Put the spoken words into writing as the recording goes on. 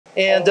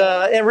and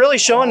really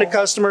showing to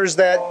customers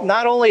that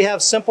not only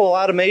have simple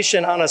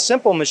automation on a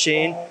simple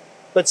machine,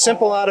 but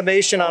simple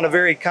automation on a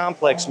very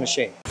complex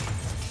machine.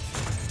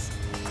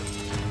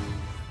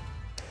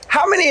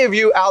 How many of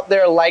you out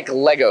there like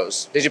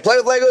Legos? Did you play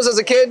with Legos as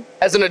a kid?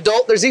 As an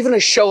adult, there's even a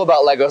show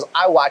about Legos.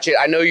 I watch it,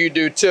 I know you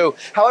do too.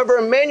 However,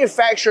 in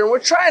manufacturing, we're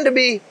trying to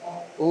be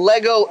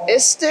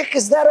Lego-istic.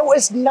 Is that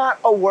it's not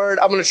a word?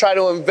 I'm gonna try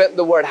to invent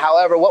the word.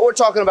 However, what we're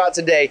talking about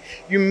today,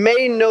 you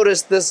may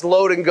notice this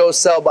load and go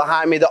cell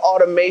behind me, the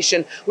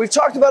automation. We've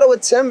talked about it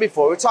with Tim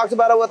before. We've talked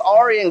about it with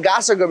Ari and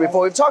Gossager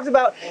before. We've talked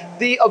about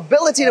the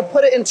ability to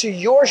put it into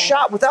your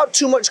shop without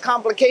too much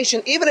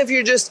complication, even if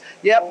you're just,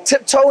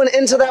 tiptoeing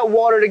into that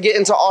water to get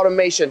into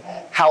automation.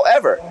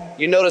 However,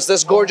 you notice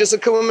this gorgeous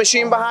OKUMA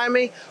machine behind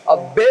me? A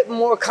bit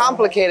more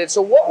complicated.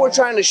 So what we're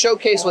trying to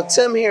showcase with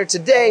Tim here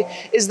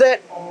today is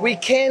that we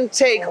can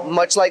take,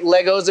 much like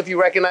Legos, if you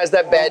recognize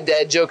that bad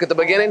dad joke at the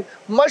beginning,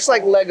 much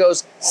like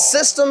Legos,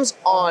 systems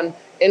on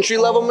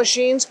entry-level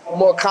machines,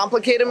 more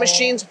complicated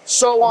machines,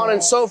 so on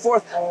and so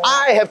forth.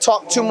 I have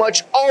talked too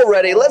much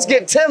already. Let's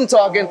get Tim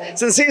talking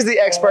since he's the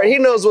expert. He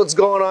knows what's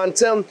going on.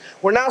 Tim,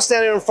 we're now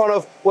standing in front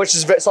of, which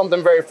is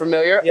something very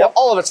familiar. Yep. Well,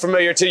 all of it's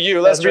familiar to you,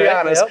 let's be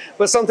honest. Yep.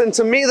 But something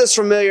to me that's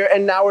familiar,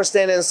 and now we're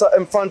standing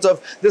in front of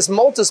this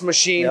Multis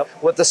machine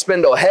with the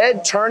spindle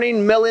head,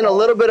 turning, milling, a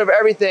little bit of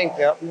everything.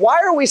 Why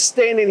are we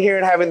standing here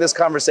and having this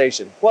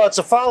conversation? Well, it's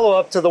a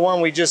follow-up to the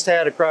one we just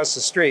had across the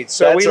street.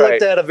 So we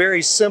looked at a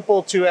very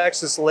simple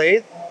two-axis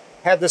lathe,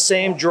 had the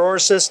same drawer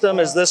system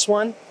as this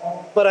one,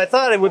 but I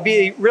thought it would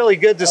be really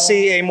good to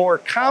see a more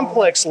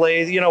complex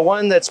lathe,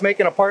 one that's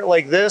making a part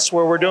like this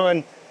where we're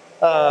doing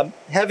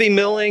heavy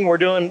milling, we're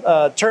doing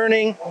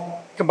turning,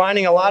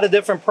 combining a lot of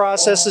different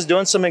processes,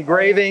 doing some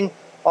engraving,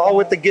 all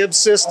with the Gibbs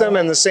system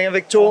and the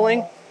Sandvik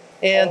tooling,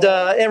 and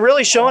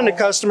really showing to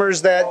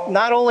customers that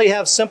not only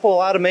have simple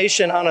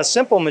automation on a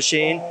simple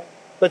machine,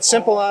 but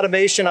simple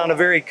automation on a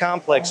very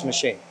complex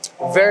machine.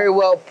 Very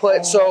well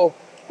put. So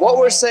what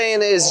we're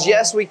saying is,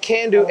 yes, we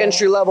can do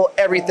entry-level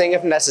everything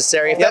if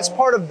necessary. If that's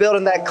part of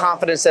building that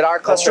confidence that our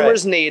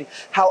customers need.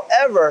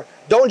 However,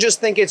 don't just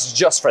think it's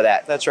just for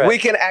that. That's right. We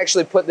can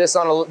actually put this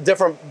on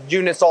different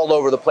units all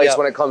over the place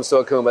when it comes to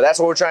OKUMA. That's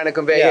what we're trying to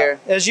convey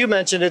here. As you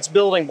mentioned, it's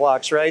building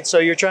blocks, right? So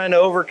you're trying to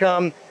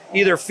overcome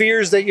either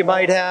fears that you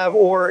might have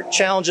or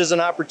challenges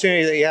and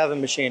opportunity that you have in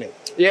machining.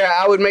 Yeah,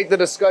 I would make the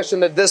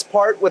discussion that this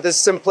part with its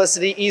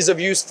simplicity, ease of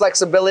use,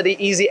 flexibility,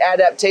 easy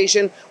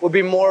adaptation would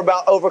be more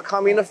about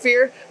overcoming a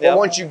fear. But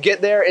once you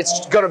get there,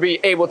 it's going to be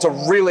able to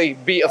really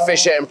be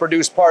efficient and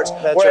produce parts.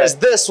 Whereas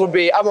this would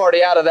be, I'm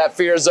already out of that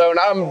fear zone.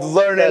 I'm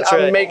learning,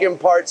 I'm making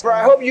parts.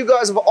 I hope you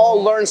guys have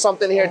all learned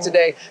something here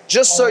today.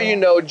 Just so you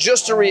know,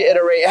 just to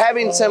reiterate,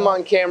 having Tim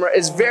on camera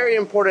is very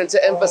important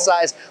to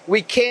emphasize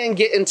we can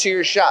get into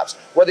your shops.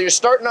 Whether you're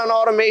starting on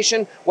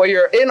automation, whether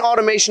you're in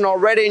automation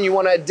already and you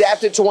want to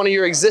adapt it to one of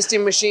your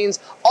existing machines,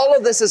 all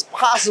of this is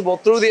possible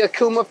through the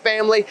OKUMA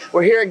family.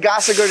 We're here at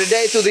Gossager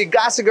today through the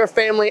Gossager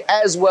family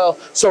as well.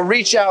 So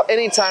reach out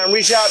anytime,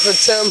 reach out to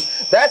Tim.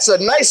 That's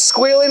a nice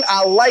squealing.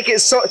 I like it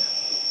so.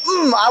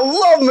 I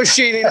love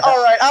machining.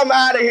 All right, I'm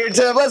out of here,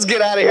 Tim. Let's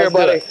get out of here,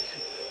 buddy.